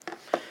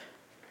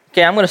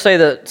Okay, I'm going to say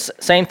the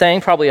same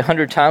thing probably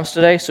 100 times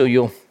today, so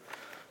you'll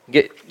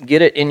get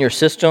it in your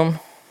system,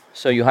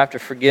 so you'll have to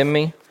forgive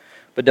me,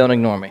 but don't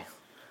ignore me.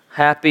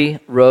 Happy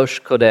Rosh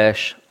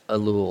Chodesh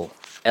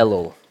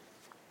Elul.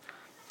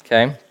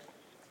 Okay?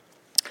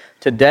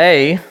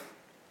 Today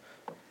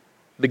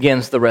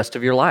begins the rest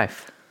of your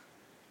life.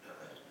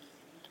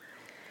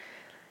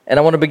 And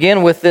I want to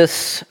begin with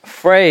this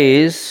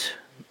phrase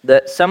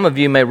that some of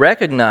you may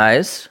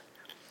recognize,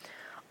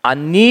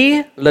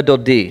 Ani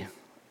ledodi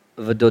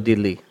v'dodi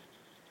li.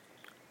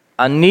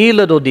 Ani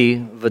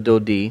ledodi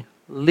v'dodi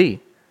li.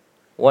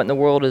 What in the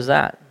world is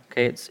that?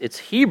 Okay, it's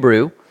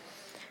Hebrew,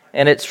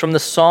 and it's from the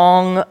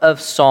Song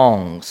of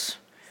Songs,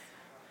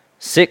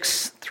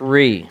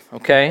 6:3.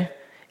 Okay?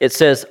 It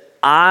says,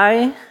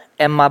 I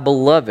am my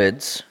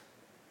beloved's,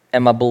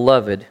 and my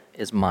beloved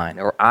is mine.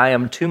 Or I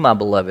am to my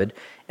beloved,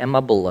 and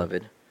my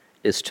beloved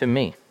is to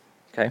me.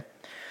 Okay?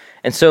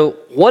 And so,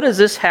 what does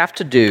this have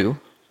to do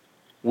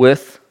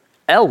with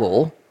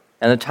Elul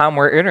and the time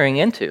we're entering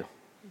into?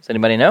 Does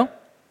anybody know?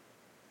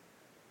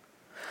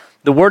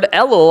 The word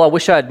Elul, I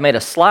wish I had made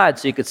a slide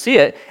so you could see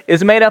it,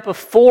 is made up of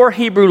 4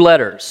 Hebrew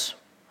letters.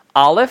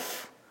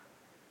 Aleph,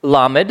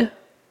 Lamed,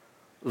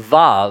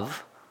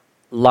 Vav,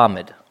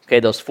 Lamed. Okay,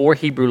 those 4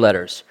 Hebrew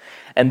letters.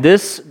 And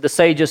this, our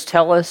sages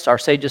tell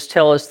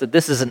us that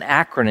this is an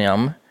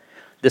acronym,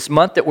 this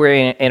month that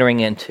we're entering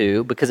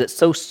into, because it's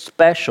so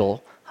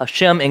special,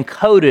 Hashem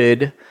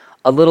encoded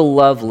a little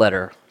love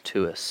letter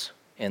to us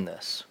in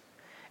this.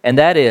 And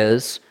that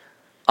is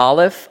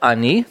Aleph,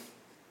 Ani,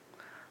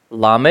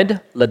 Lamed,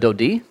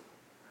 Ladodi,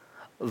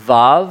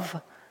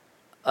 Vav,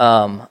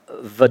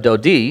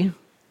 Vadodi,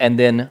 and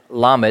then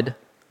Lamed,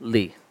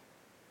 Li.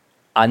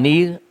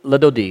 Ani,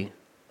 Ladodi,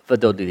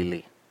 Vadodi,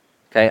 Li.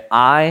 Okay,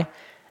 I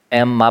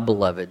am my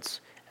beloved's,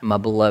 and my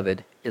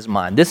beloved is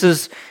mine. This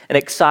is an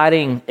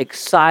exciting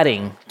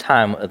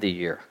time of the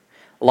year.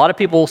 A lot of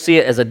people see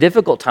it as a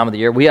difficult time of the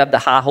year. We have the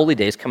high holy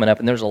days coming up,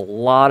 and there's a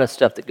lot of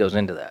stuff that goes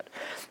into that.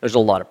 There's a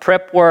lot of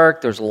prep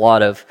work, there's a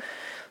lot of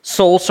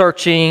soul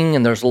searching,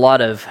 and there's a lot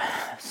of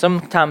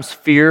sometimes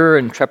fear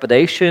and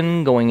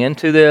trepidation going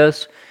into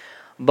this.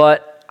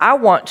 But I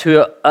want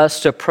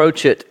us to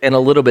approach it in a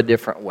little bit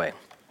different way.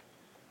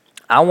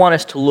 I want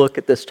us to look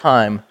at this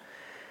time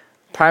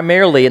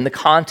primarily in the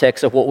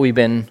context of what we've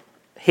been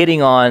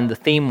hitting on the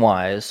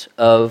theme-wise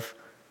of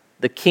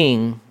the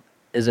king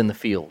is in the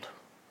field,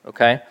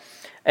 okay?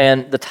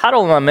 And the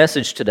title of my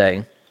message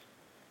today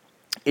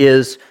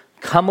is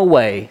Come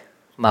Away,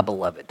 My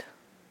Beloved,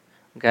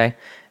 okay?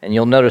 And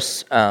you'll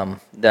notice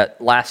that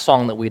last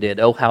song that we did,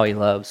 Oh, How He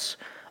Loves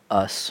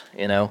Us,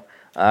 you know.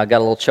 I got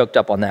a little choked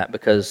up on that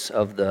because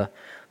of the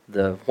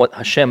what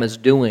Hashem is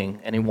doing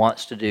and He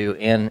wants to do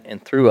in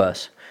and through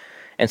us.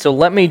 And so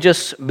let me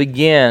just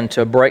begin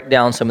to break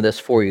down some of this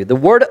for you. The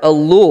word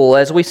Elul,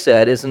 as we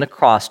said, is an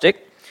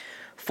acrostic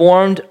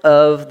formed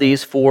of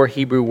these 4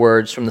 Hebrew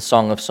words from the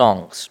Song of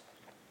Songs.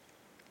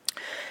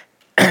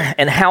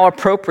 And how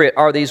appropriate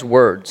are these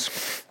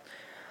words?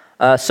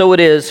 So it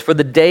is, for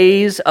the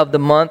days of the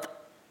month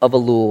of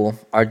Elul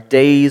are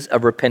days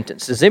of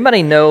repentance. Does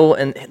anybody know,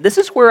 and this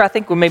is where I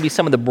think maybe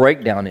some of the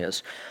breakdown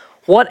is,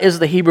 what is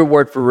the Hebrew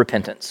word for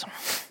repentance?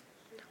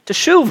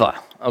 Teshuvah,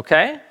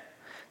 okay?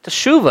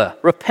 Teshuvah,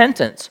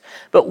 repentance.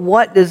 But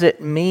what does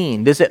it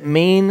mean? Does it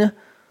mean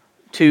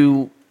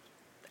to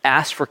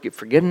ask for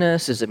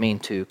forgiveness? Does it mean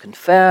to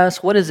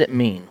confess? What does it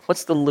mean?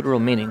 What's the literal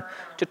meaning?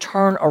 To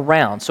turn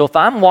around. So if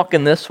I'm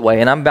walking this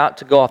way and I'm about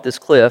to go off this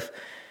cliff,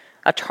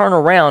 I turn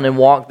around and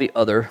walk the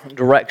other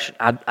direction.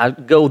 I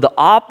go the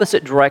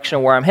opposite direction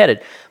of where I'm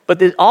headed.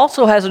 But it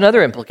also has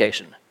another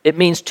implication. It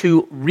means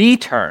to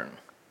return,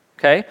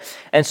 okay?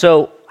 And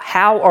so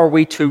how are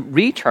we to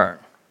return?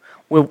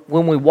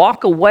 When we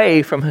walk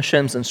away from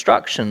Hashem's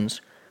instructions,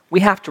 we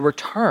have to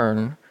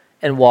return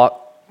and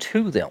walk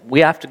to them. We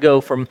have to go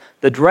from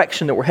the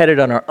direction that we're headed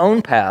on our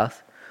own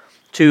path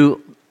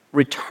to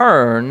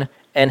return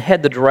and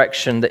head the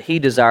direction that He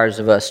desires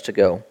of us to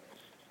go.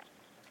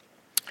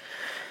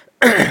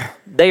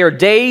 They are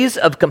days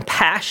of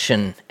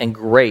compassion and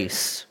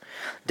grace,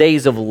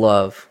 days of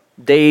love,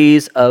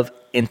 days of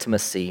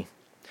intimacy.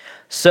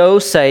 So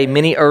say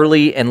many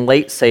early and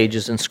late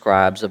sages and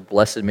scribes of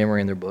blessed memory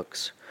in their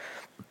books.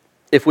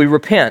 If we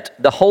repent,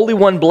 the Holy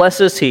One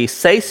blesses He,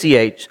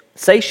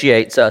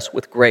 satiates us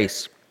with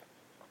grace.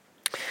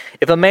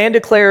 If a man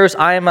declares,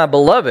 I am my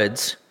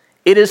beloved's,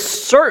 it is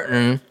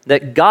certain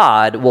that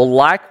God will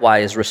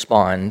likewise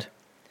respond,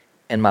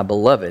 and my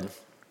beloved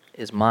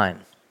is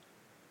mine.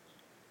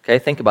 Okay,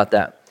 think about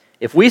that.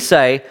 If we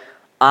say,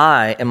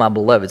 I am my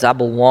beloved's, I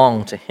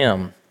belong to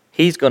Him,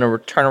 He's going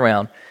to turn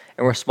around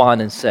and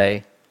respond and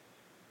say,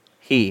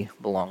 He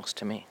belongs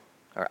to me,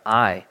 or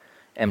I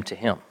am to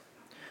Him.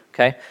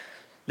 Okay?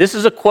 This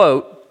is a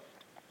quote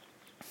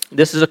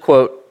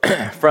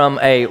from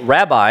a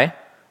rabbi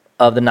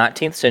of the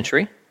 19th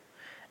century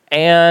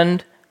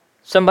and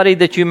somebody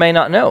that you may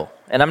not know.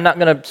 And I'm not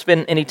going to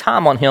spend any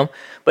time on him,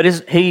 but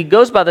he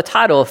goes by the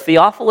title of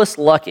Theophilus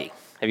Lucky.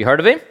 Have you heard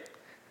of him?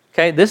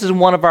 Okay, this is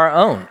one of our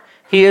own.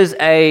 He is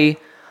a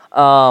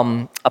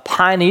a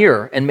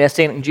pioneer in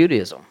Messianic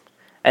Judaism.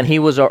 And he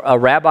was a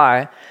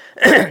rabbi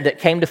that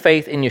came to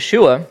faith in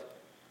Yeshua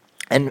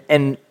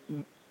and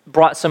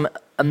brought some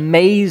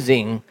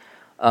amazing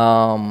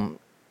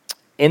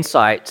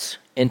insights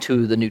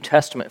into the New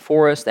Testament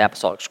for us, the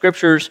Apostolic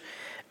Scriptures.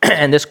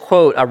 And this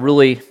quote I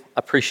really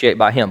appreciate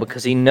by him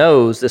because he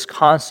knows this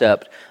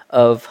concept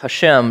of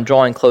Hashem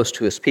drawing close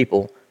to his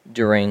people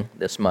during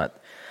this month.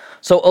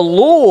 So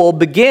Elul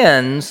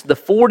begins the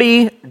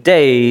 40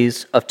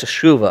 days of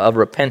teshuvah, of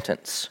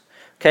repentance.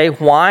 Okay,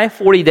 why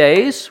 40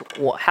 days?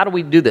 Well, how do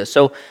we do this?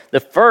 So the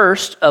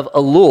first of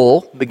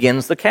Elul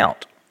begins the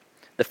count.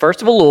 The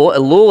first of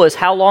Elul is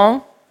how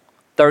long?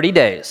 30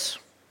 days.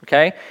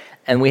 Okay,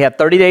 and we have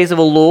 30 days of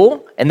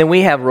Elul, and then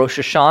we have Rosh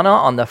Hashanah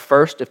on the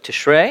 1st of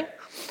Tishrei,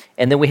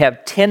 and then we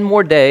have 10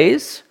 more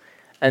days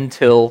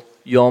until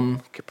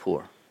Yom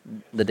Kippur,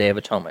 the Day of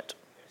Atonement.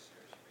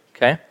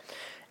 Okay?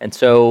 And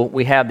so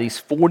we have these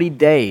 40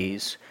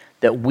 days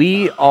that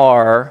we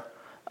are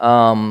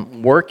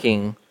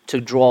working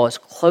to draw as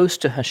close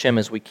to Hashem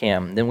as we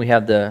can. Then we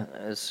have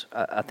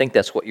I think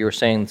that's what you were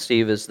saying,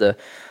 Steve, is the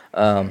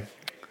 10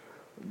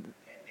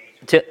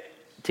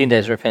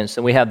 days of repentance.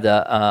 And we have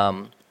the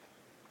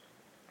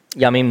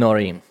Yamim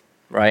Norim,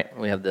 right?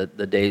 We have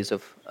the days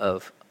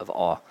of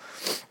awe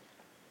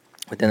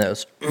within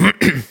those.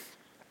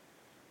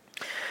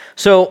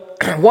 So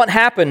what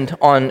happened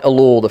on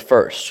Elul the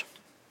 1st?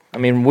 I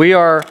mean, we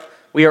are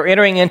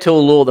entering into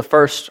Elul the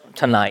 1st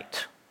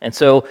tonight. And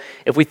so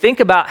if we think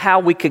about how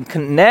we can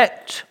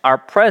connect our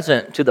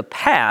present to the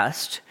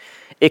past,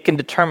 it can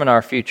determine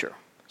our future.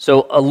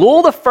 So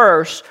Elul the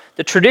 1st,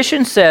 the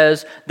tradition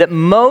says that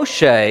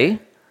Moshe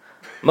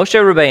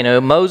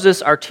Rabbeinu,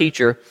 Moses, our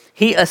teacher,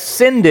 he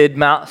ascended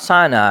Mount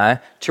Sinai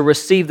to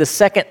receive the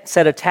second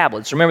set of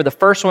tablets. Remember, the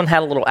first one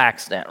had a little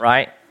accident,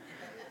 right?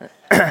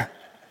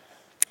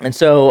 And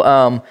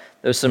so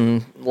there's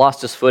some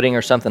lost his footing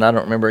or something. I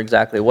don't remember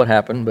exactly what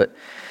happened, but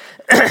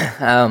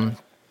the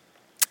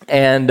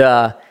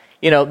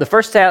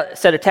first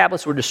set of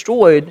tablets were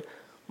destroyed,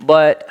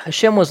 but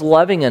Hashem was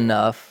loving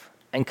enough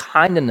and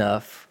kind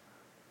enough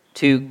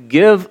to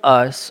give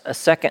us a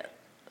second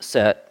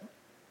set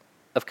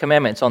of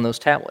commandments on those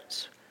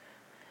tablets.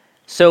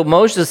 So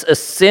Moses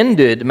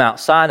ascended Mount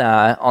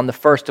Sinai on the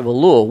 1st of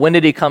Elul. When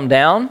did he come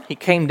down? He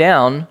came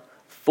down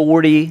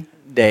 40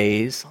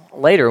 days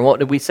later. And what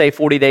did we say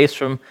 40 days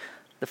from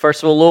the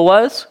 1st of Elul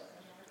was?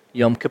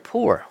 Yom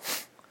Kippur.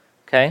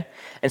 Okay?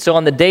 And so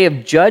on the day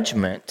of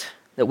judgment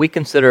that we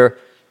consider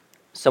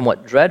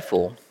somewhat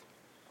dreadful,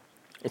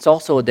 it's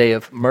also a day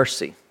of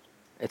mercy.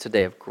 It's a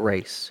day of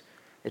grace.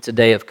 It's a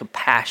day of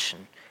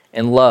compassion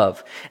and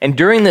love. And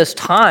during this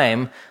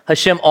time,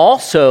 Hashem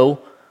also,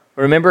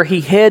 remember,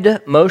 he hid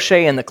Moshe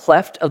in the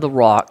cleft of the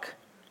rock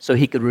so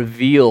he could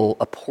reveal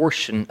a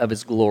portion of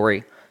his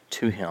glory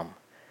to him.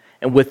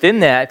 And within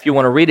that, if you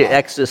want to read it,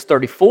 Exodus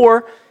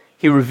 34,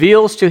 he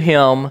reveals to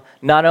him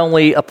not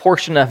only a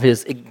portion of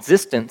his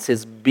existence,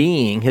 his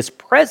being, his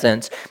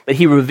presence, but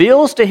he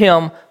reveals to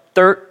him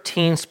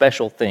 13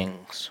 special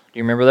things. Do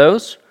you remember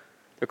those?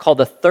 They're called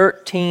the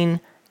 13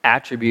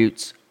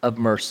 attributes of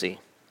mercy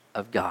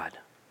of God.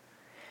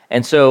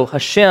 And so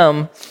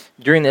Hashem,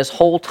 during this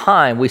whole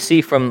time, we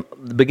see from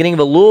the beginning of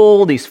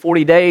Elul, these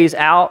 40 days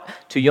out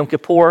to Yom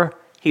Kippur,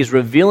 he's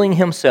revealing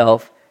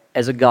himself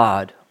as a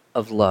God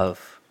of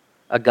love,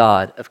 a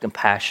God of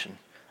compassion,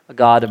 a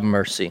God of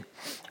mercy,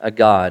 a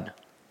God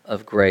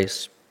of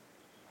grace.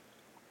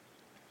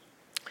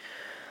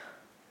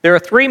 There are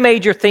three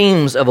major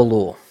themes of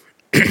Elul.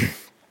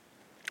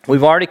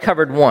 We've already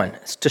covered one.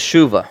 It's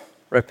teshuvah,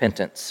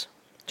 repentance,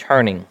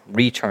 turning,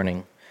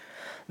 returning.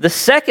 The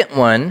second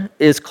one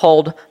is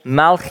called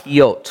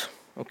malchiot.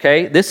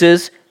 Okay, this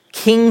is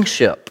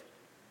kingship.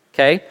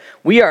 Okay,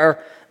 we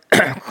are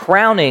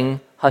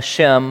crowning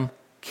Hashem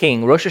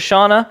king. Rosh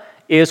Hashanah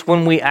is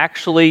when we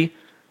actually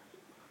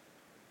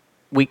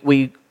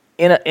we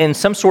in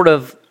some sort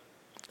of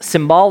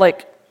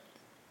symbolic,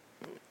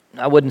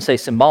 I wouldn't say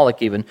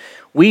symbolic even,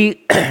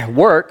 we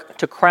work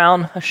to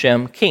crown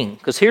Hashem king.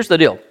 Because here's the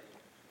deal.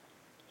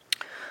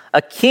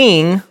 A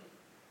king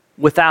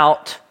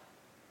without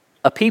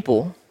a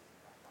people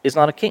is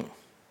not a king,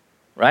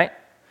 right?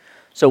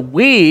 So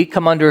we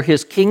come under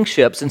his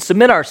kingships and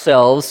submit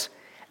ourselves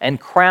and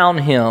crown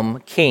him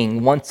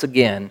king once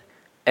again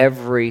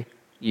every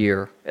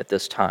year at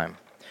this time.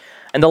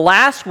 And the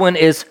last one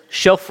is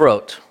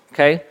shofarot,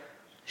 okay?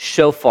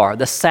 Shofar,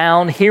 the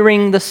sound,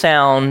 hearing the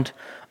sound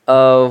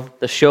of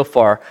the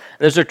shofar.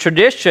 There's a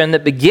tradition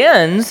that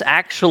begins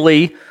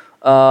actually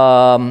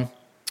Monday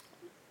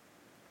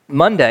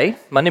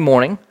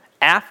morning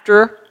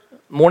after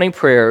morning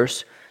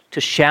prayers to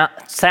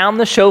sound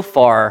the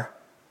shofar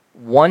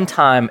one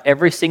time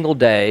every single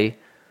day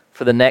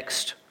for the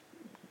next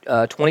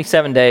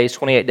 27 days,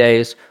 28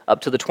 days,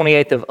 up to the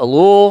 28th of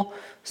Elul.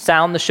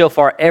 Sound the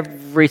shofar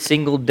every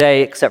single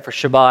day except for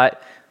Shabbat.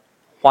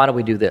 Why do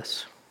we do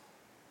this?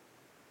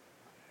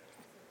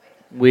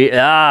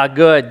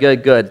 Good.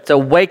 It's a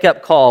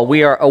wake-up call.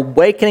 We are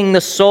awakening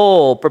the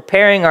soul,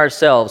 preparing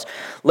ourselves,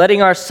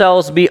 letting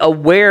ourselves be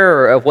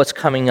aware of what's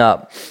coming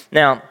up.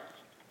 Now,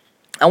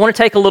 I want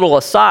to take a little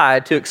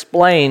aside to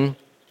explain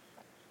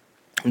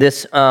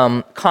this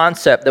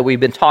concept that we've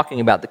been talking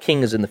about, the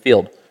king is in the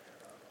field.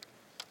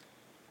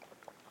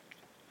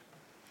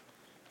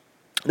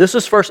 This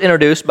was first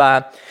introduced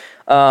by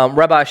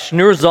Rabbi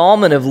Shneur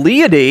Zalman of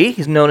Liadi.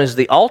 He's known as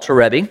the Alter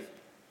Rebbe,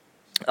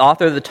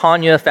 author of the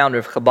Tanya, founder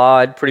of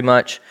Chabad, pretty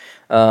much.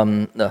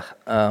 And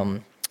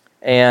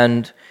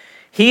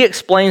he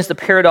explains the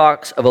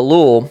paradox of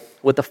Elul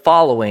with the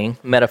following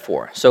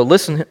metaphor. So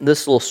listen to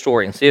this little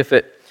story and see if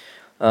it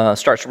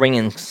starts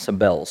ringing some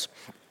bells.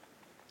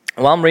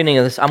 While I'm reading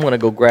this, I'm going to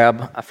go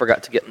I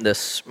forgot to get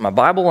my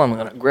Bible. I'm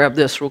going to grab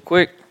this real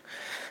quick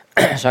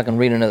so I can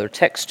read another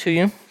text to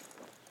you.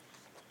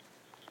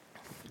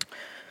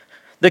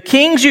 The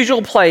king's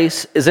usual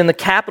place is in the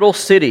capital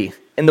city,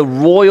 in the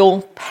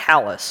royal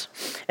palace.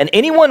 And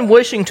anyone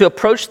wishing to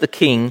approach the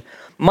king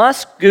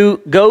must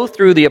go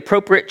through the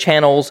appropriate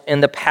channels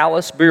in the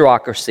palace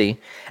bureaucracy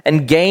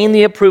and gain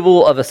the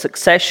approval of a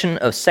succession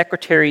of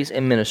secretaries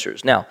and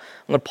ministers. Now,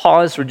 I'm going to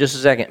pause for just a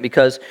second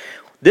because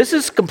this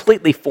is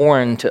completely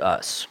foreign to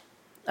us.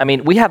 I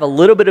mean, we have a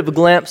little bit of a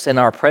glimpse in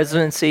our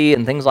presidency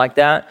and things like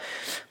that,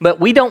 but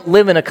we don't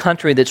live in a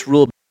country that's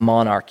ruled by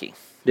monarchy,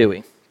 do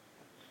we?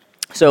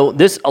 So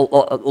a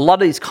lot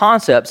of these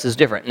concepts is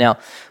different. Now,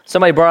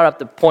 somebody brought up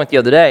the point the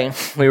other day,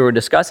 we were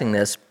discussing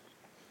this.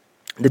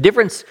 The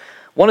difference,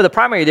 one of the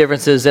primary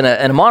differences in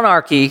a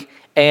monarchy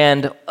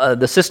and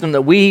the system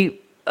that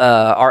we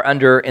are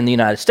under in the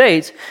United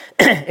States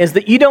is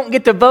that you don't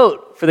get to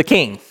vote for the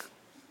king,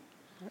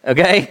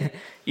 okay?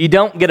 You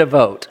don't get a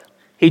vote.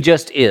 He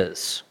just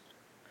is.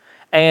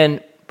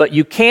 But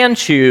you can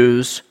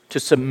choose to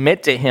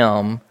submit to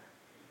him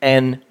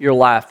and your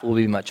life will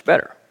be much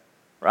better,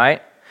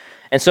 right?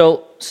 And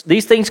so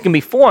these things can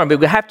be foreign, but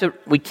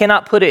we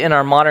cannot put it in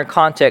our modern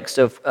context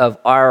of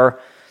our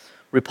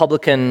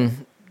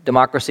Republican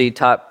democracy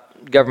type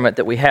government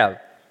that we have.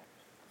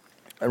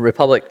 A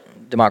republic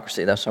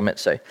democracy, that's what I meant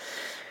to say.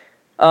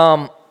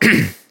 The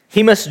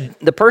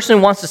person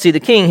who wants to see the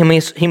king,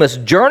 he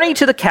must journey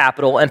to the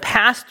capital and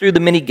pass through the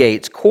many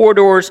gates,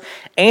 corridors,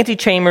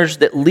 antechambers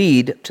that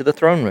lead to the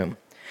throne room.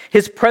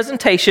 His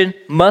presentation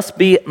must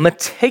be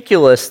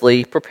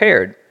meticulously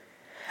prepared,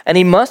 and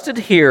he must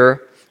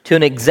adhere to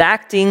an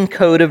exacting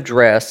code of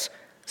dress,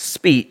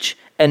 speech,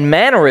 and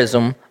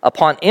mannerism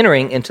upon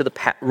entering into the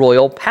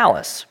royal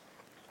palace,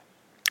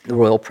 the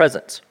royal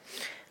presence.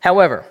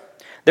 However,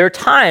 there are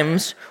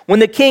times when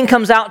the king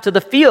comes out to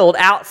the field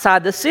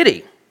outside the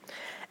city.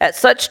 At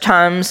such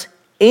times,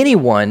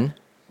 anyone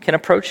can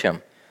approach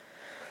him.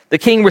 The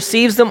king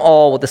receives them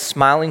all with a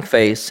smiling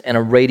face and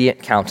a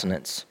radiant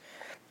countenance.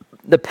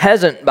 The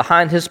peasant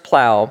behind his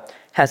plow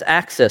has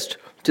access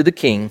to the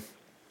king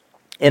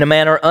in a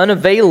manner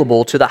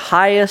unavailable to the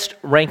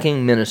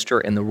highest-ranking minister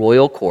in the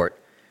royal court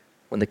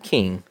when the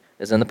king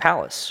is in the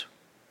palace.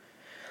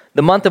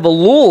 The month of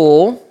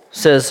Elul,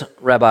 says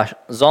Rabbi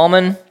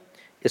Zalman,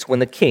 is when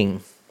the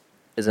king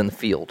is in the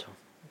field.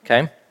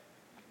 Okay?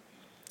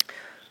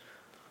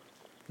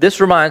 This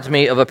reminds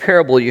me of a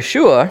parable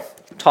Yeshua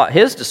taught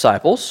his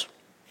disciples.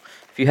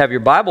 If you have your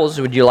Bibles,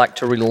 would you like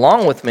to read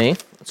along with me?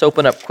 Let's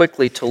open up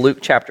quickly to Luke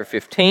chapter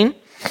 15,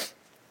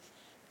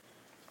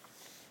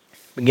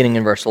 beginning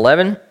in verse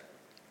 11.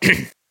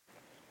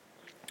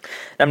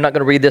 I'm not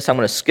going to read this. I'm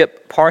going to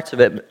skip parts of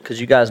it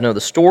because you guys know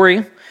the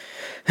story.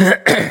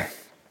 And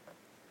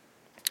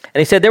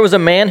he said, there was a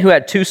man who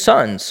had 2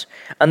 sons,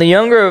 and the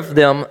younger of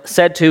them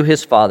said to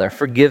his father,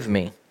 Father,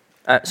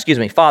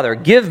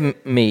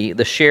 give me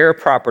the share of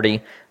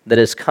property that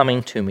is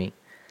coming to me.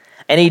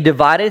 And he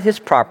divided his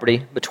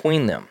property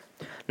between them.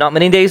 Not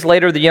many days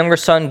later, the younger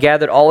son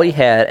gathered all he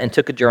had and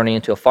took a journey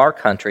into a far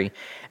country,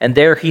 and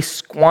there he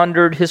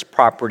squandered his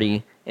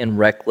property in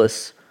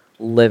reckless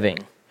living.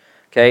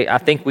 Okay, I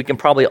think we can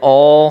probably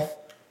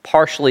all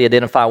partially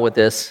identify with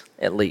this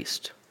at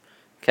least.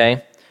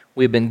 Okay,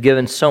 we've been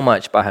given so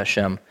much by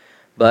Hashem,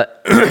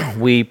 but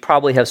we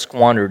probably have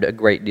squandered a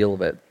great deal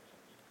of it.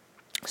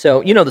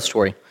 So, you know the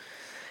story.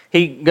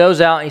 He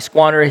goes out and he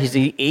squanders, he's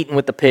eating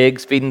with the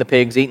pigs, feeding the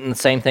pigs, eating the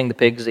same thing the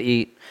pigs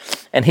eat.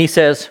 And he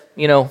says,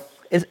 it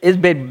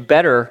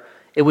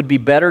would be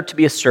better to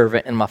be a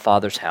servant in my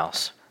father's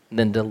house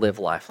than to live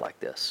life like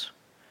this.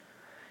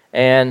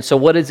 And so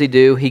what does he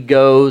do? He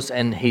goes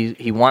and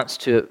he wants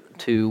to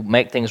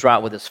make things right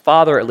with his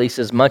father, at least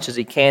as much as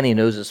he can. He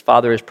knows his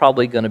father is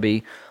probably going to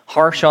be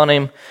harsh on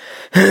him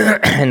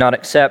and not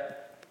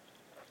accept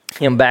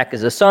him back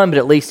as a son, but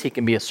at least he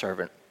can be a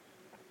servant.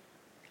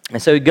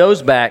 And so he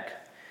goes back,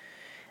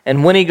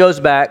 and when he goes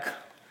back,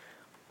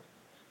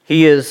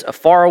 he is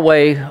far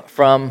away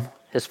from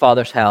his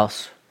father's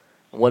house.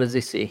 And what does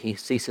he see? He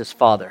sees his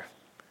father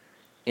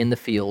in the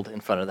field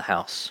in front of the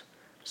house,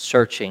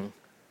 searching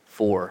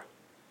for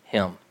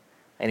him.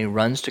 And he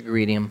runs to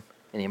greet him,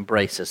 and he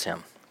embraces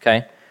him,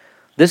 okay?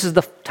 This is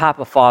the type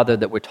of father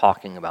that we're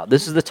talking about.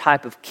 This is the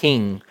type of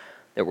king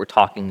that we're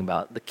talking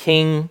about. The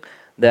king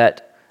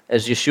that,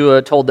 as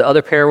Yeshua told the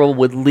other parable,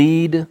 would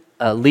leave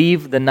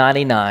the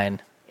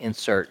 99 in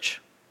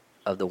search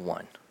of the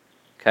one.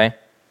 Okay?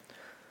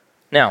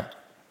 Now,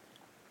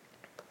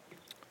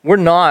 we're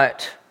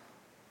not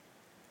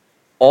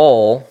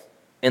all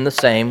in the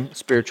same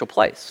spiritual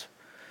place.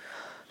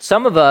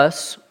 Some of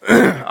us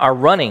are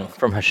running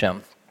from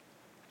Hashem.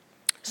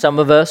 Some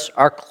of us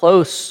are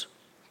close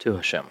to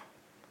Hashem.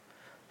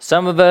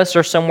 Some of us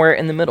are somewhere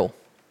in the middle.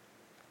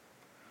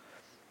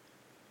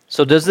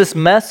 So does this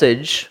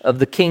message of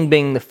the king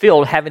being the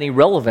field have any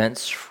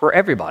relevance for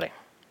everybody?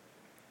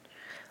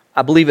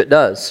 I believe it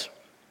does.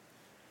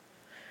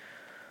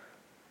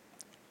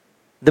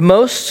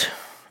 Most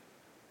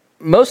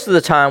of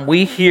the time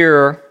we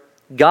hear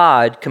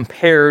God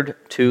compared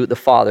to the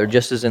Father,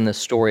 just as in this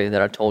story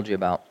that I told you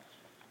about.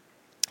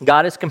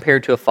 God is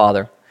compared to a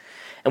father,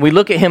 and we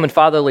look at him in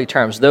fatherly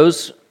terms.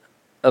 Those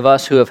of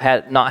us who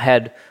have not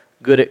had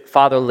good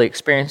fatherly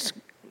experience,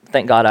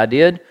 thank God I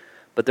did,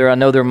 but I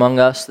know there are among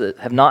us that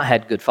have not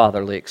had good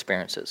fatherly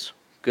experiences,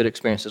 good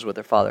experiences with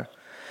their father,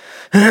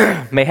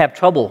 may have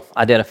trouble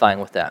identifying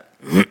with that.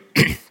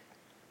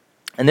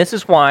 And this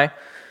is why,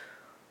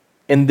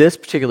 in this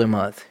particular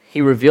month,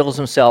 he reveals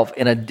himself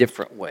in a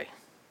different way.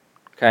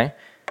 Okay?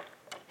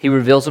 He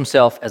reveals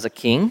himself as a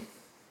king,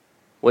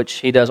 which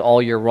he does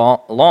all year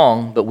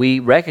long, but we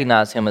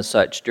recognize him as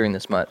such during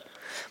this month.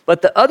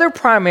 But the other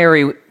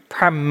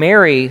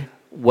primary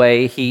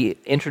way he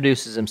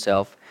introduces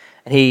himself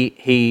and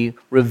he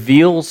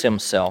reveals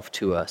himself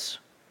to us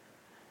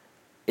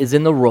is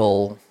in the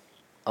role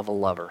of a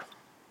lover.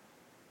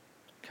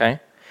 Okay?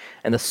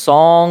 And the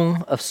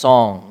Song of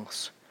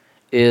Songs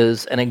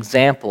is an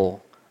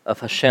example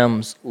of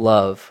Hashem's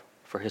love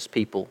for his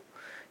people,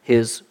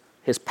 his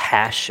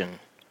passion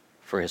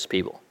for his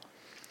people.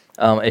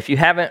 If you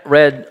haven't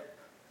read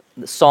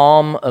the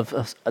Song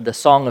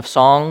of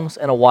Songs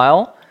in a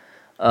while,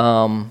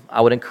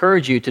 I would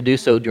encourage you to do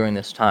so during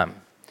this time.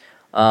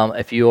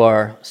 If you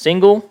are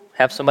single,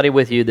 have somebody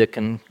with you that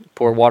can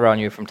pour water on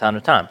you from time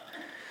to time.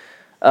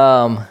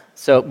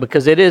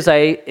 Because it is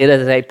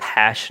a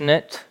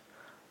passionate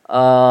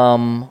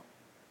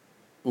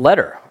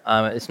letter.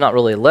 It's not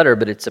really a letter,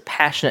 but it's a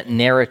passionate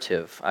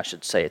narrative, I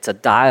should say. It's a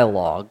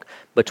dialogue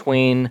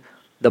between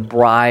the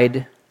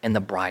bride and the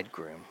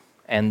bridegroom,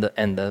 and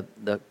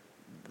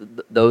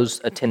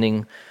those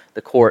attending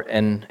the court,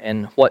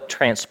 and what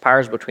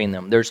transpires between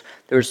them. There's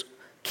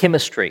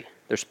chemistry,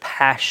 there's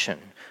passion,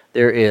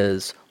 there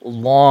is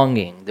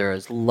longing, there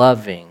is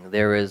loving,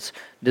 there is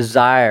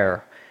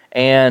desire.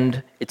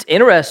 And it's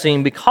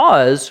interesting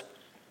because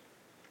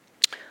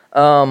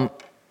Art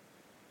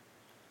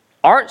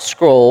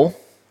Scroll,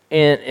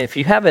 if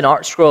you have an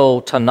Art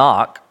Scroll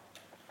Tanakh,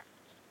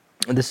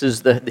 this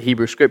is the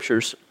Hebrew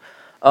Scriptures,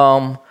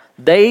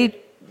 they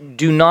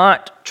do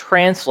not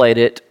translate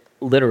it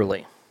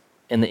literally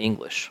in the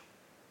English.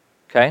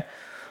 Okay,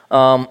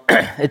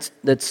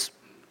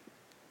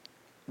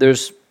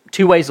 there's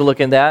two ways to look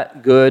at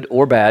that, good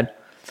or bad.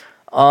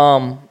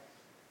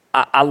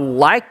 I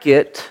like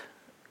it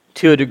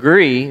to a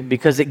degree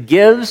because it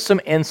gives some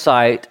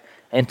insight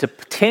into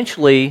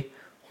potentially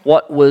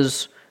what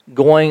was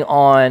going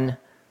on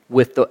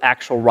with the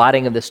actual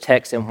writing of this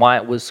text and why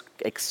it was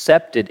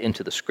accepted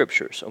into the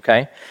Scriptures,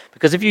 okay?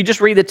 Because if you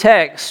just read the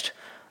text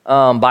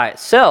by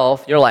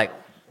itself, you're like,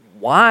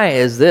 why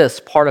is this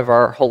part of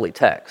our holy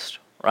text,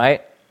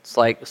 right? It's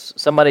like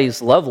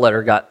somebody's love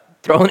letter got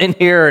thrown in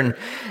here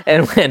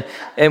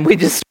and we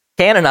just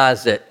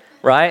canonized it,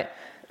 right?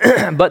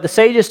 But the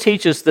sages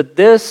teach us that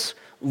this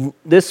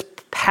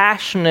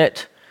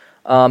passionate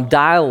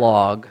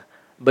dialogue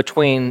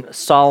between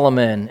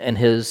Solomon and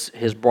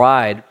his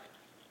bride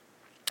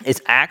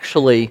is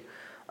actually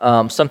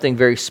something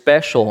very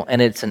special,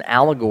 and it's an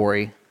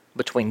allegory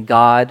between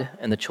God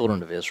and the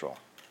children of Israel,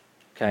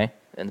 okay,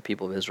 and the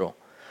people of Israel.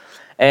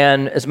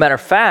 And as a matter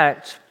of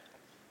fact,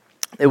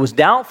 it was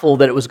doubtful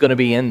that it was going to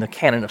be in the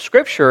canon of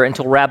Scripture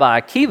until Rabbi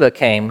Akiva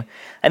came,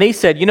 and he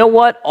said, you know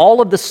what,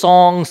 all of the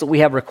songs that we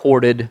have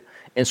recorded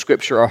in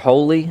Scripture are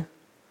holy,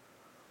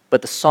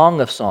 but the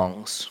Song of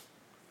Songs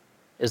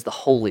is the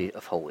Holy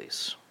of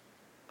Holies,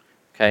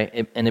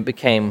 okay, and it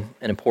became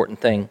an important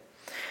thing.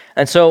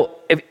 And so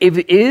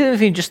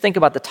if you just think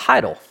about the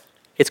title,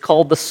 it's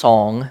called the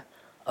Song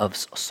of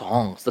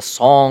Songs, the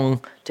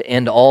song to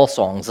end all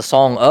songs, the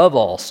song of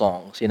all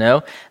songs, you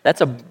know? That's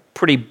a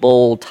pretty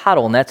bold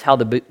title, and that's how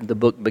the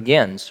book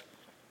begins.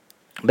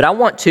 But I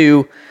want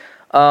to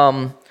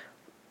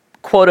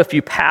quote a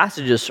few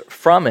passages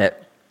from it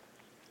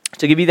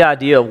to give you the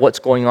idea of what's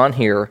going on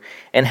here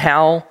and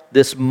how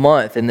this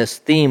month and this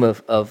theme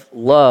of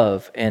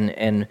love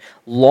and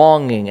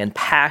longing and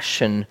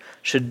passion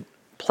should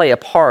play a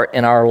part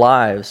in our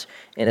lives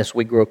and as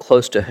we grow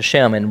close to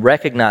Hashem and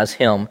recognize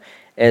Him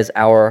as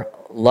our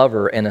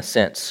lover in a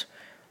sense.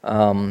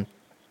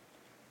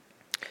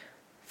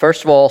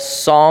 First of all,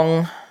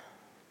 song.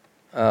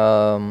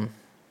 Let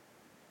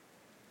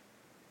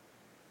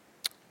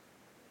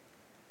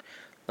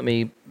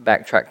me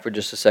backtrack for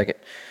just a second.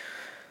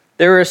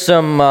 There is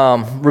some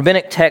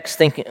rabbinic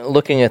text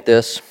looking at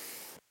this.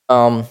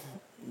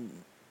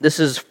 This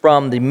is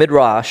from the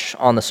Midrash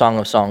on the Song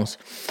of Songs.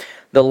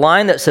 The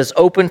line that says,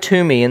 "Open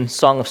to me" in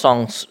Song of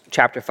Songs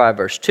chapter 5,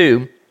 verse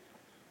 2,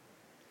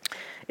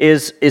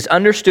 is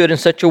understood in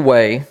such a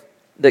way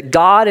that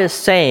God is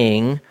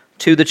saying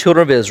to the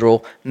children of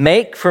Israel,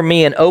 "Make for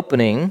me an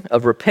opening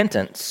of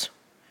repentance,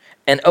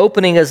 an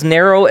opening as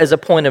narrow as a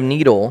point of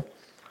needle,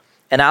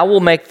 and I will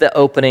make the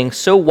opening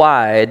so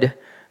wide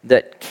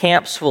that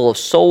camps full of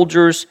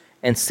soldiers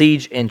and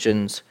siege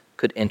engines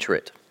could enter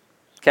it."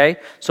 Okay?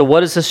 So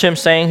what is Hashem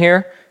saying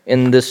here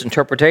in this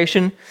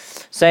interpretation?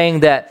 Saying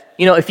that,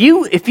 if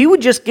you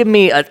would just give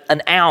me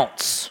an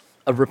ounce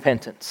of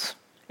repentance,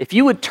 if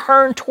you would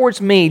turn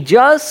towards me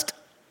just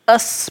a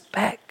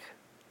speck,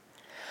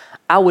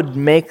 I would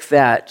make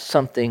that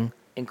something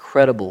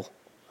incredible.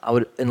 I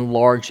would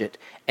enlarge it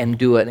and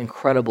do an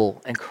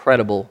incredible,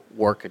 incredible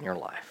work in your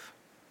life.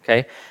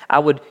 Okay?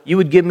 You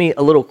would give me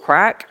a little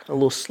crack, a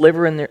little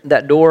sliver in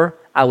that door.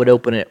 I would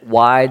open it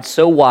wide,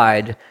 so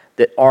wide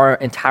that our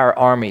entire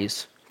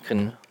armies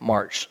can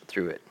march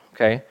through it.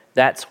 Okay?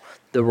 That's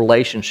the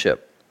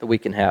relationship that we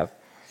can have.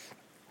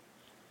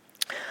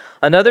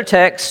 Another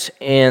text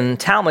in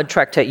Talmud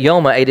Tractate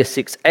Yoma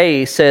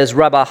 86a says,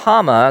 Rabbi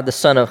Hama, the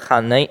son of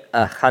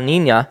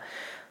Hananiah,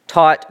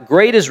 taught,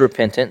 "Great is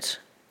repentance,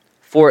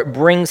 for it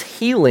brings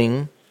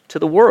healing to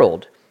the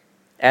world.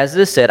 As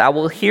it is said, I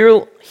will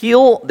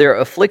heal their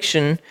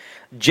affliction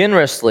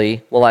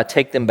generously, will I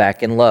take them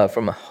back in love,"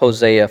 from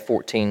Hosea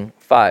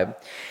 14:5.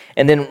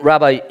 And then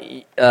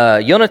Rabbi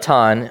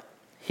Yonatan,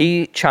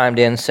 he chimed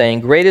in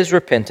saying, "Great is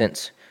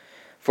repentance,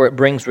 for it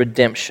brings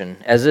redemption.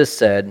 As is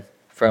said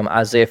from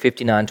Isaiah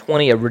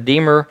 59:20, a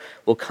Redeemer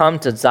will come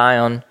to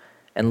Zion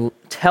and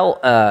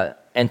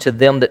to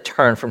them that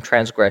turn from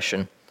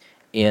transgression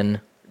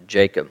in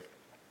Jacob."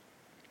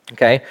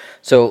 Okay,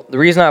 so the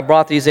reason I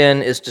brought these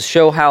in is to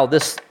show how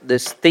this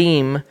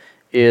theme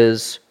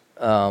is,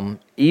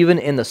 even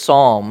in the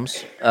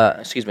Psalms,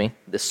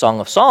 the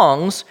Song of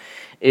Songs,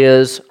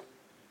 is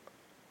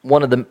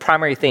one of the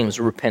primary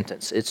themes,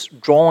 repentance. It's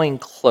drawing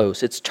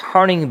close. It's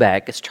turning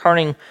back. It's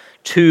turning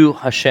to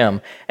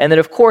Hashem. And then,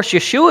 of course,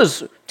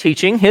 Yeshua's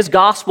teaching, his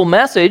gospel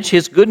message,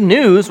 his good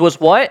news was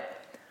what?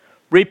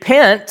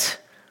 Repent,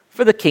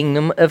 for the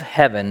kingdom of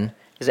heaven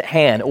is at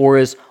hand, or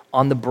is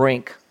on the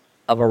brink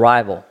of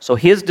arrival. So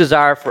his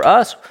desire for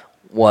us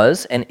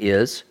was and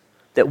is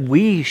that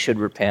we should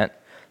repent,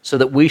 so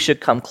that we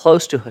should come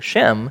close to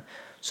Hashem,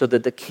 so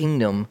that the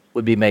kingdom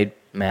would be made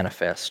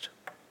manifest.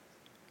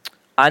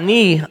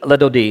 Ani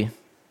ledodi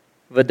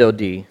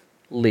v'dodi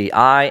li.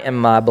 I am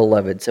my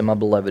beloved's, and my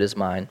beloved is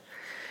mine.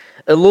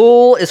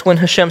 Elul is when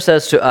Hashem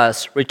says to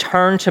us,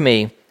 "Return to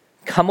me,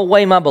 come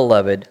away, my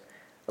beloved.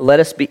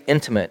 Let us be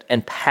intimate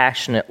and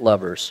passionate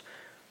lovers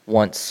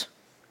once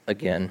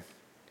again."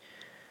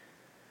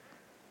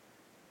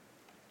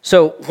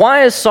 So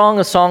why is Song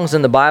of Songs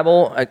in the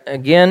Bible?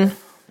 Again,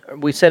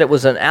 we said it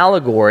was an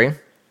allegory.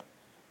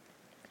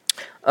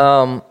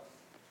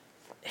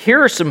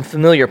 Here are some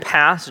familiar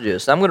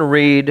passages. I'm going to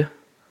read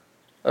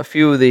a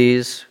few of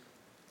these,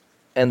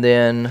 and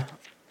then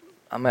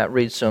I might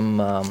read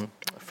some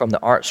from the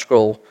Art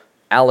Scroll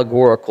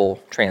allegorical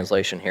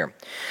translation here.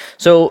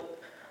 So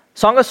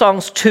Song of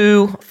Songs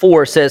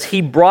 2:4 says,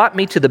 "He brought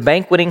me to the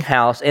banqueting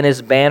house, and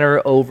his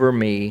banner over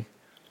me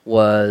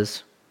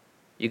was,"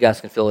 you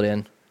guys can fill it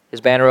in, "his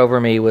banner over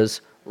me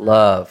was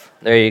love."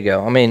 There you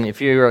go. I mean,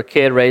 if you were a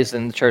kid raised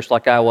in the church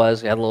like I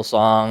was, you had a little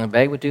song,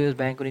 "Banquet to his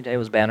banqueting day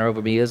was banner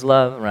over me is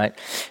love," right?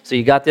 So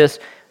you got this.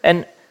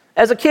 And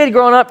as a kid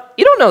growing up,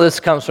 you don't know this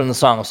comes from the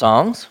Song of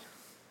Songs,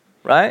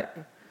 right?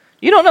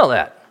 You don't know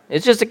that.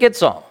 It's just a kid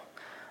song.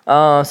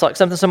 It's like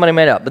something somebody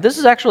made up. But this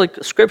is actually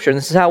Scripture, and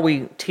this is how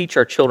we teach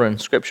our children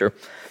Scripture.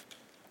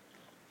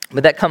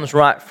 But that comes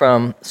right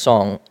from the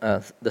song.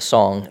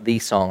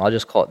 I'll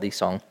just call it the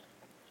song.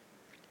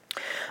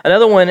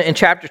 Another one in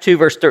chapter 2,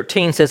 verse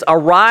 13 says,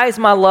 "Arise,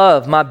 my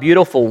love, my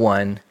beautiful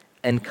one,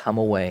 and come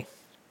away."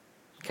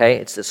 Okay,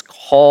 it's this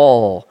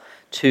call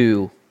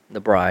to the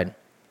bride.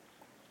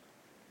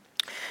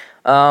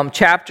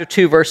 Chapter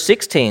 2, verse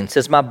 16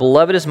 says, "My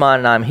beloved is mine,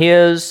 and I'm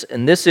his."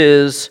 And this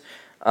is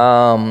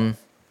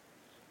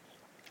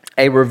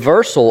a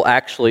reversal,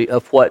 actually,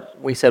 of what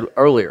we said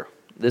earlier.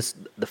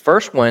 The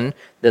first one,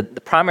 the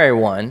primary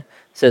one,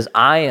 says,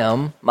 "I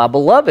am my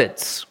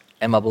beloved's,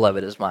 and my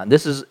beloved is mine."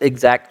 This is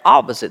exact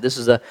opposite. This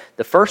is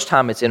the first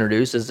time it's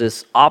introduced is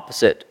this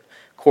opposite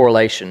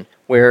correlation,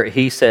 where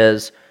he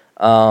says,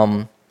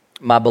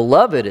 "My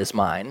beloved is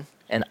mine,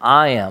 and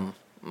I am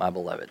my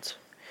beloved's."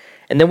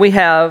 And then we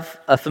have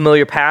a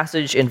familiar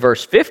passage in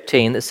verse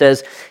 15 that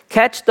says,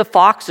 "Catch the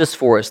foxes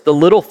for us, the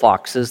little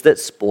foxes that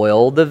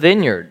spoil the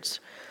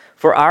vineyards,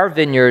 for our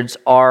vineyards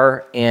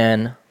are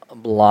in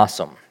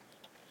blossom."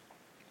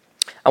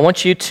 I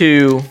want you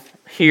to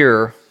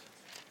hear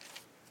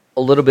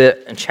a little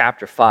bit in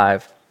chapter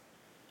 5.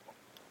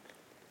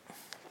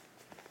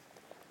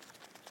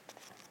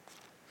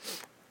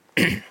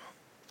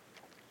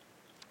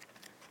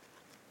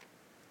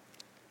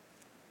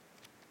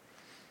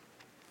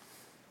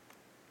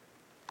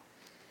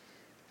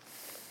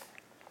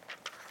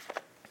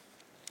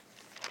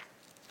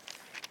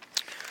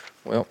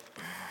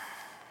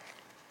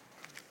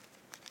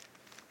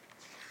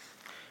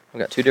 I've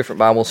got two different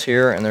Bibles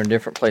here, and they're in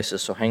different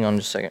places, so hang on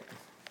just a second.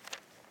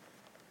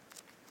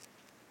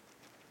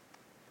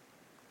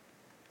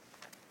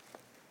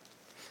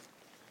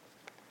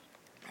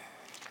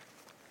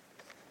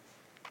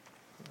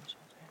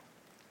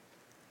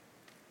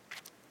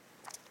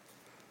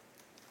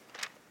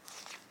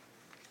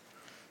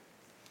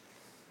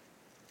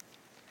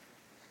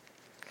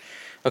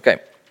 Okay.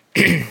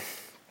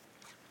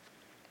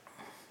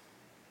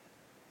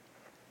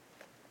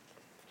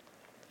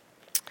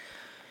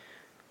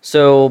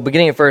 So,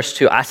 beginning at verse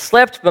 2, I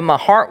slept, but my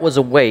heart was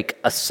awake.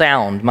 A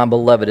sound, my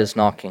beloved is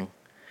knocking.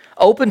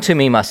 Open to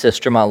me, my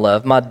sister, my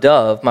love, my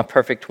dove, my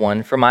perfect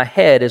one, for my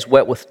head is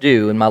wet with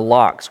dew, and my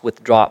locks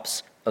with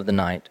drops of the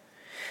night.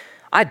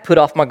 I'd put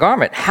off my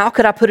garment. How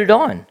could I put it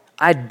on?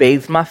 I'd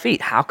bathed my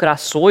feet. How could I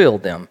soil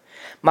them?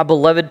 My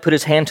beloved put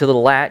his hand to the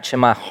latch, and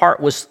my heart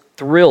was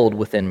thrilled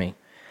within me.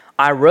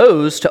 I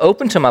rose to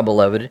open to my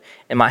beloved,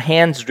 and my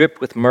hands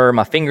dripped with myrrh,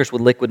 my fingers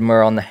with liquid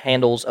myrrh on the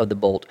handles of the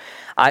bolt.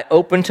 I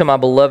opened to my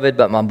beloved,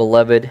 but my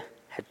beloved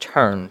had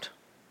turned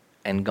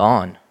and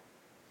gone.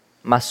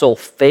 My soul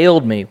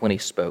failed me when he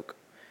spoke.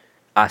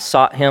 I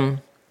sought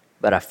him,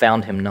 but I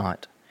found him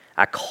not.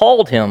 I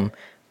called him,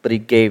 but he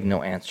gave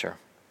no answer.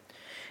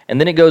 And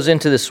then it goes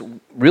into this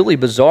really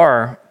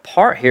bizarre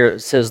part here.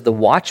 It says, the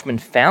watchmen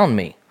found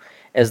me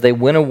as they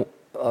went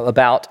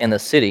about in the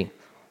city.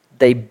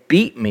 They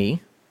beat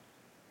me,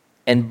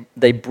 and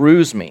they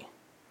bruised me.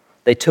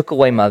 They took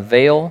away my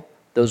veil,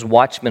 those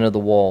watchmen of the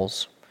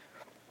walls.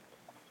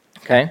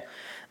 Okay?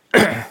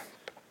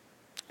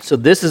 So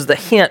this is the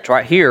hint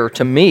right here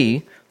to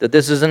me that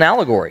this is an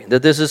allegory,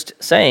 that this is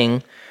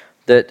saying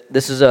that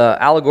this is an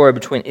allegory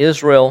between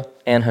Israel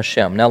and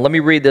Hashem. Now let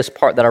me read this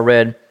part that I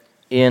read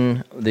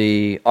in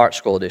the Art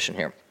Scroll edition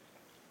here.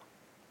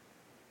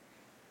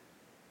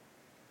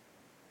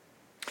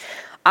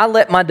 I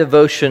let my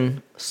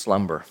devotion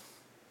slumber.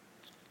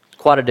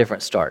 Quite a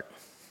different start.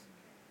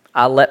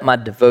 I let my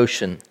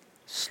devotion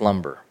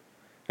slumber.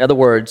 In other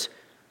words,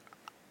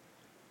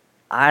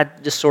 I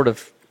just sort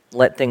of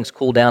let things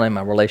cool down in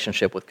my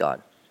relationship with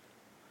God.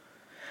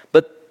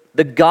 But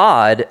the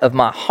God of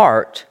my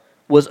heart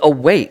was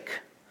awake.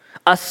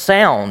 A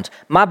sound.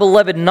 My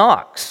beloved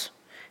knocks.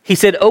 He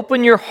said,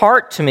 open your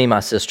heart to me, my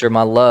sister,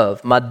 my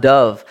love, my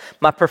dove,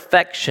 my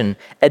perfection.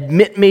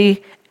 Admit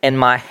me, and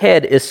my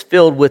head is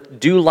filled with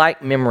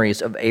dew-like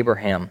memories of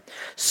Abraham.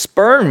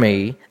 Spurn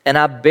me, and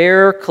I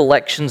bear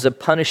collections of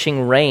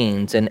punishing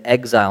rains and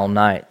exile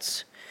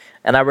nights.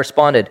 And I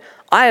responded,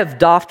 I have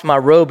doffed my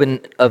robe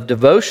of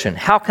devotion.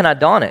 How can I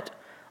don it?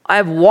 I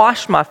have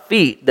washed my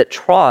feet that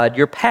trod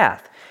your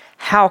path.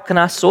 How can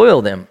I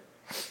soil them?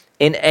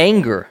 In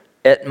anger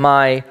at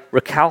my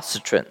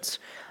recalcitrance,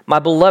 my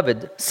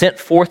beloved sent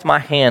forth my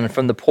hand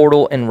from the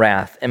portal in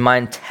wrath, and my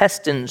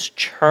intestines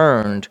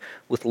churned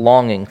with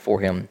longing for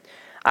him.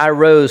 I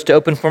rose to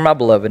open for my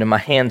beloved, and my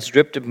hands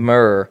dripped of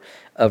myrrh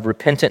of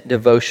repentant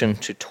devotion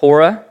to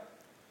Torah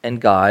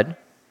and God,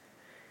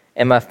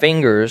 and my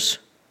fingers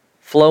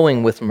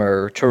flowing with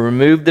myrrh to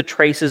remove the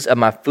traces of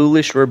my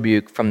foolish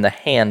rebuke from the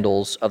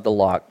handles of the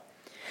lock.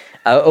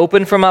 I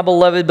opened for my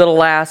beloved, but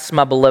alas,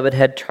 my beloved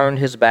had turned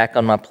his back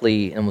on my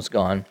plea and was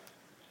gone.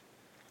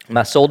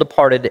 My soul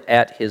departed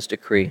at his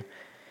decree.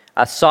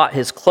 I sought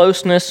his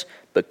closeness,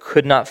 but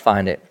could not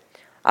find it.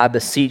 I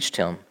beseeched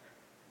him,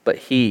 but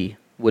he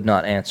would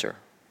not answer.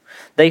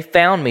 They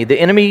found me. The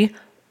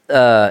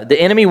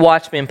enemy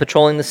watchmen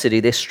patrolling the city.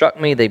 They struck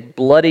me. They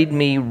bloodied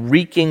me,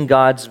 wreaking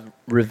God's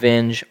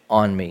revenge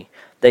on me.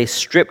 They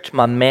stripped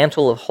my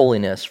mantle of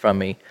holiness from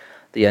me,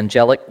 the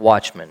angelic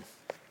watchman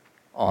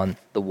on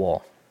the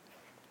wall.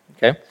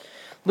 Okay? A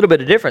little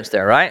bit of difference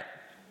there, right?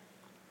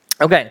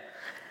 Okay.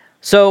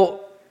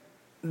 So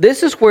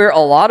this is where a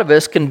lot of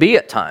us can be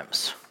at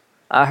times.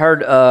 I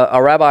heard a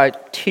rabbi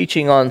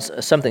teaching on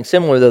something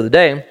similar the other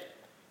day.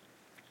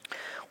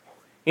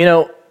 You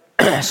know,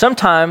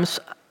 sometimes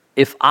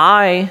if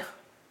I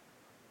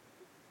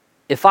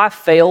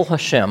fail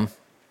Hashem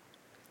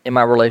in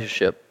my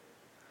relationship,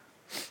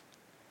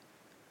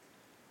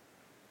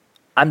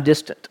 I'm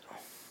distant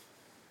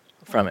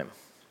from him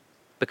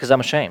because I'm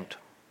ashamed.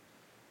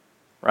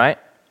 Right?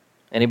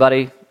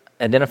 Anybody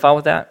identify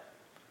with that?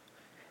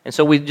 And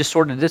so we just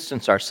sort of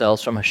distance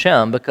ourselves from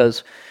Hashem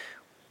because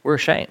we're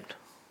ashamed.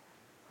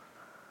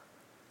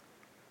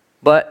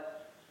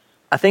 But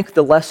I think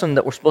the lesson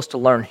that we're supposed to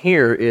learn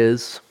here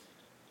is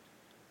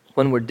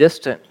when we're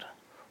distant,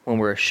 when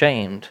we're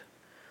ashamed,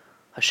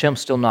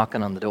 Hashem's still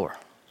knocking on the door.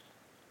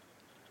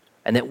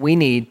 And that we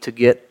need to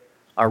get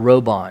our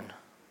robe on.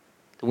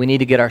 That we need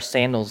to get our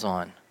sandals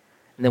on.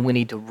 And then we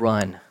need to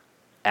run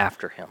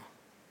after him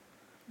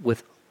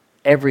with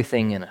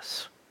everything in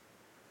us.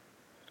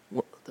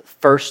 The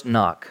first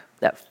knock,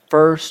 that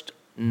first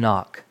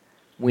knock,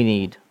 we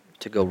need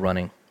to go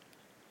running.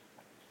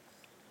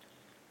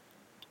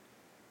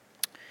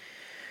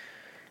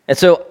 And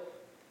so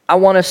I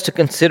want us to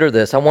consider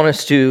this. I want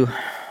us to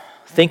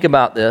think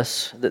about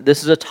this, that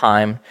this is a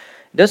time.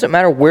 It doesn't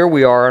matter where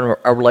we are in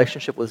our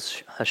relationship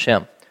with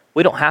Hashem.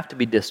 We don't have to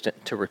be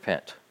distant to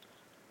repent,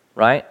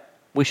 right?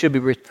 We should be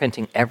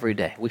repenting every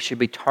day. We should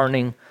be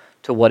turning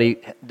to what he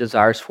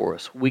desires for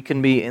us. We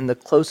can be in the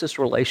closest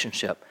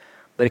relationship,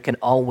 but it can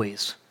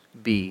always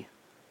be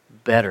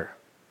better.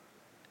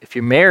 If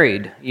you're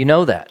married, you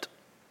know that,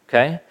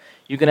 okay?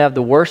 You can have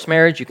the worst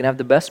marriage, you can have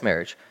the best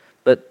marriage,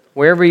 but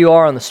wherever you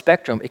are on the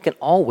spectrum, it can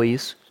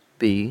always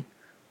be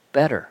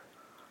better.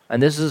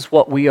 And this is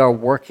what we are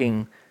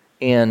working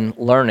in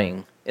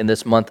learning in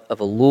this month of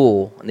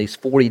Elul, in these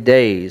 40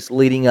 days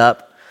leading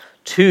up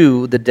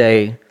to the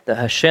day that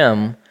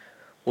Hashem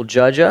will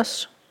judge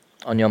us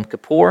on Yom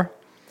Kippur.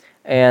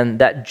 And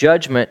that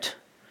judgment,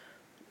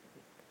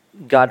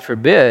 God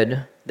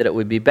forbid that it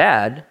would be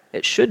bad,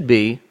 it should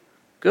be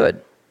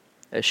good.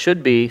 It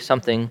should be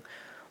something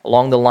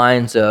along the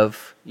lines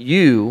of,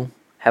 you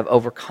have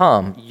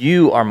overcome.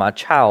 You are my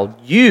child.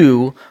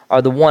 You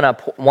are the one I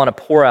want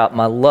to pour out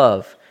my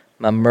love,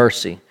 my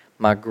mercy,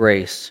 my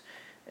grace,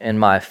 and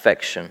my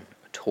affection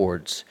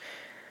towards.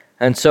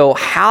 And so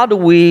how do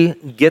we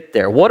get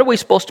there? What are we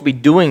supposed to be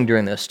doing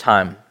during this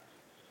time?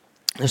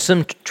 There's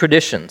some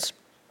traditions.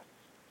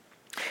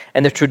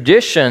 And the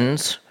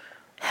traditions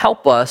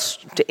help us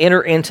to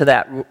enter into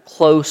that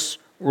close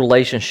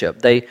relationship.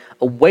 They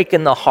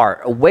awaken the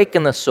heart,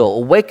 awaken the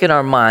soul, awaken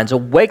our minds,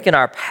 awaken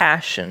our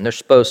passion. They're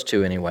supposed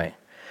to anyway.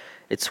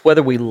 It's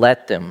whether we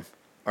let them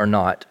or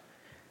not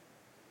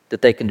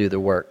that they can do their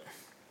work.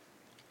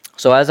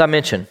 So as I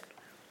mentioned,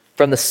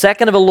 from the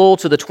 2nd of Elul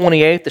to the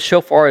 28th, the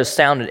shofar is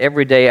sounded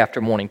every day after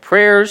morning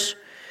prayers,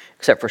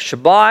 except for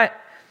Shabbat.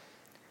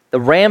 The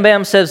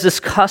Rambam says this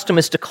custom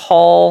is to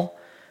call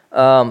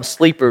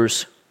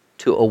sleepers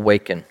to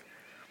awaken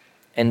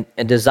and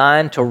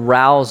designed to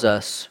rouse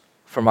us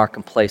from our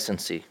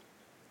complacency.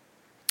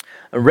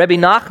 Rebbe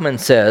Nachman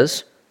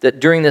says that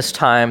during this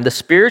time, the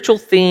spiritual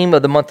theme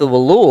of the month of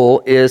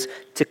Elul is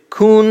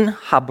Tikkun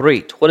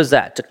Habrit. What is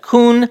that?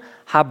 Tikkun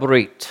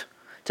Habrit.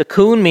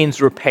 Tikkun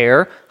means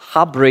repair,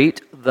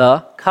 Habrit, the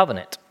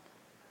covenant.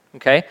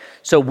 Okay?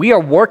 So we are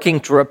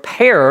working to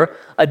repair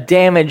a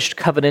damaged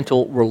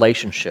covenantal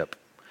relationship.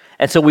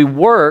 And so we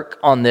work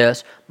on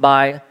this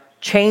by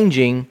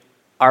changing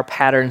our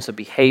patterns of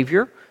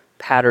behavior,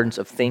 patterns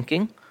of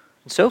thinking,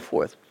 and so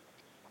forth.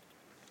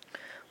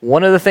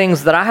 One of the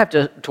things that I have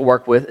to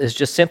work with is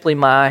just simply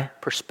my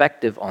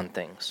perspective on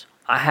things.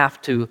 I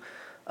have to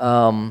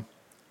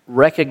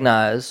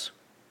recognize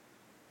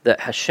that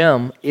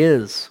Hashem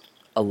is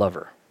a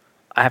lover.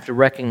 I have to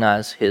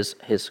recognize his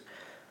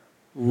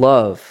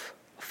love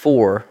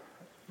for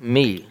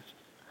me,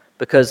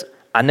 because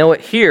I know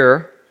it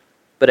here,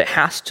 but it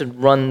has to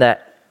run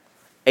that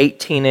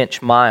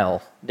 18-inch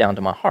mile down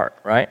to my heart,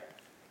 right?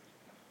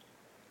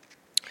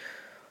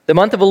 The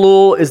month of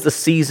Elul is the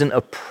season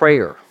of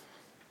prayer.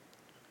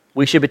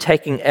 We should be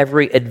taking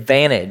every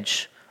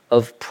advantage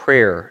of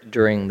prayer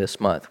during this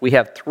month. We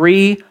have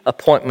 3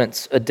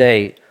 appointments a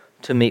day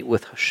to meet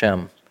with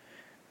Hashem,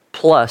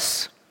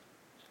 plus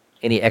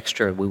any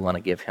extra we want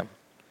to give him.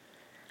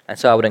 And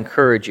so I would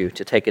encourage you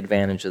to take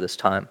advantage of this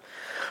time.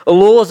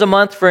 Elul is a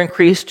month for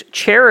increased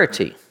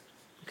charity,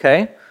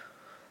 okay?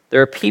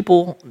 There are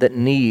people that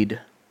need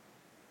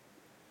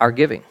our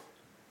giving,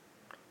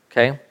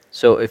 okay?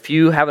 So if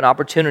you have an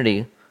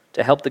opportunity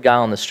to help the guy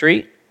on the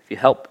street, if you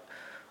help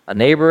a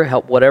neighbor,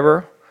 help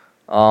whatever,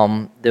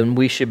 then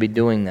we should be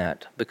doing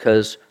that,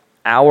 because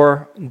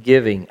our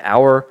giving,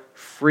 our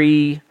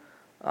free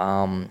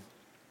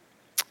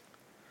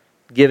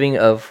giving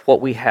of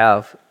what we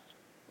have,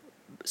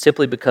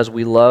 simply because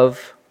we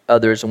love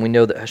others and we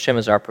know that Hashem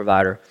is our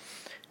provider,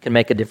 can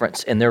make a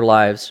difference in their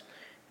lives,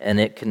 and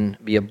it can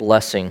be a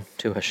blessing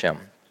to Hashem.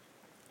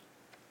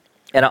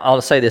 And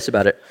I'll say this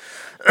about it.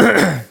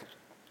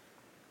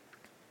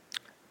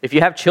 If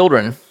you have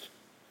children,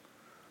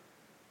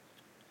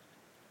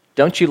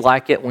 don't you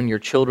like it when your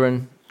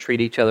children treat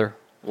each other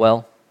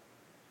well?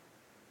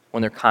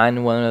 When they're kind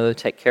to one another,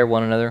 take care of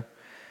one another?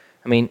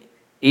 I mean,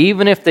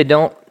 even if they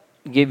don't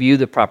give you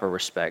the proper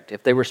respect,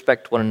 if they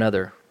respect one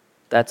another,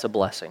 that's a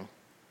blessing,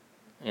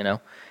 you know?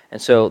 And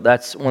so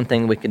that's one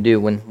thing we can do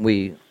when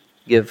we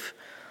give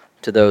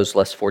to those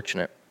less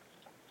fortunate.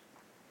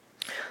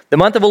 The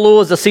month of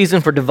Elul is a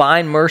season for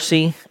divine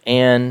mercy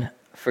and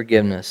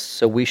forgiveness.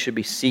 So we should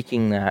be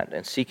seeking that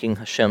and seeking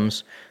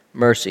Hashem's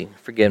mercy,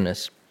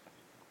 forgiveness,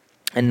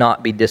 and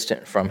not be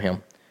distant from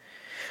him.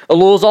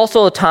 Elul is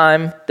also a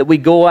time that we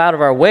go out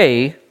of our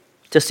way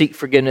to seek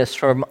forgiveness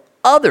from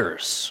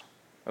others,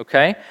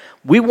 okay?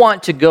 We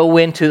want to go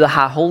into the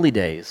high holy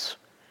days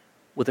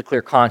with a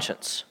clear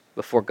conscience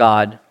before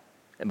God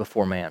and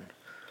before man.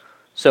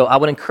 So I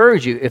would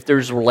encourage you, if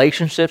there's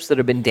relationships that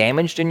have been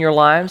damaged in your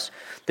lives,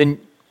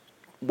 then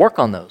work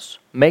on those.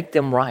 Make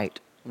them right.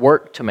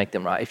 Work to make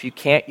them right. If you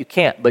can't, you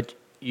can't. But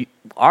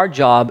our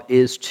job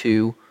is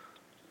to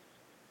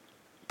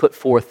put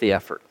forth the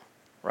effort,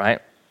 right?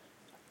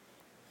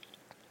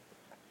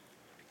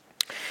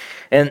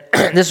 And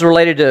this is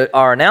related to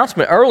our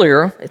announcement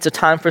earlier. It's a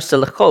time for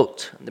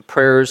selichot, the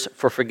prayers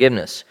for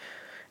forgiveness.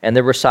 And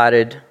they're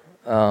recited,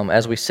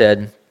 as we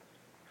said,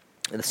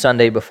 the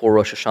Sunday before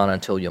Rosh Hashanah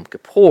until Yom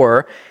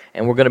Kippur,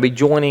 and we're going to be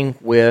joining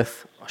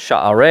with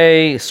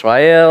Sha'arei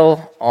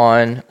Israel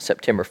on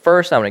September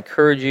 1st. I would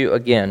encourage you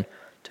again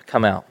to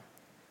come out.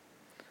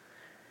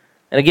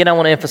 And again, I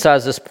want to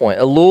emphasize this point.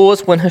 Elul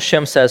is when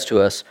Hashem says to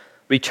us,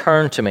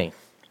 return to me.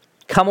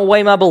 Come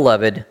away, my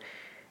beloved, and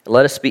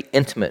let us be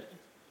intimate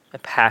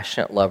and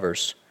passionate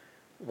lovers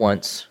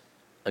once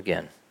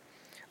again.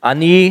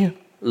 Ani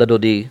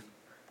ladodi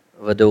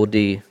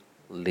vadodi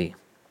li.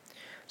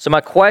 So my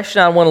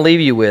question I want to leave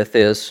you with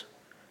is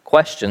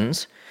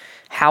questions.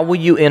 How will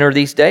you enter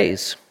these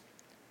days?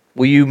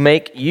 Will you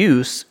make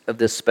use of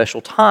this special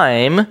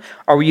time,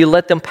 or will you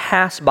let them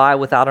pass by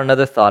without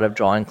another thought of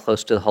drawing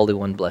close to the Holy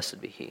One,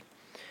 blessed be He?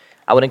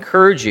 I would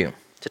encourage you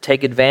to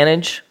take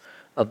advantage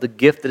of the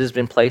gift that has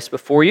been placed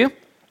before you.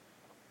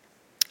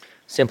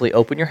 Simply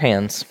open your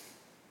hands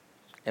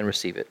and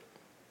receive it.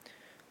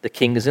 The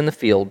King is in the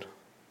field.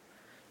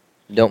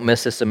 Don't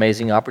miss this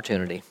amazing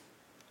opportunity.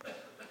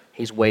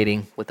 He's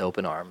waiting with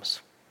open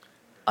arms.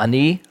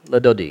 Ani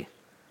ladodi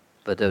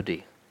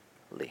vadodi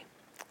li.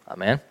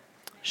 Amen.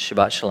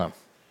 Shabbat shalom.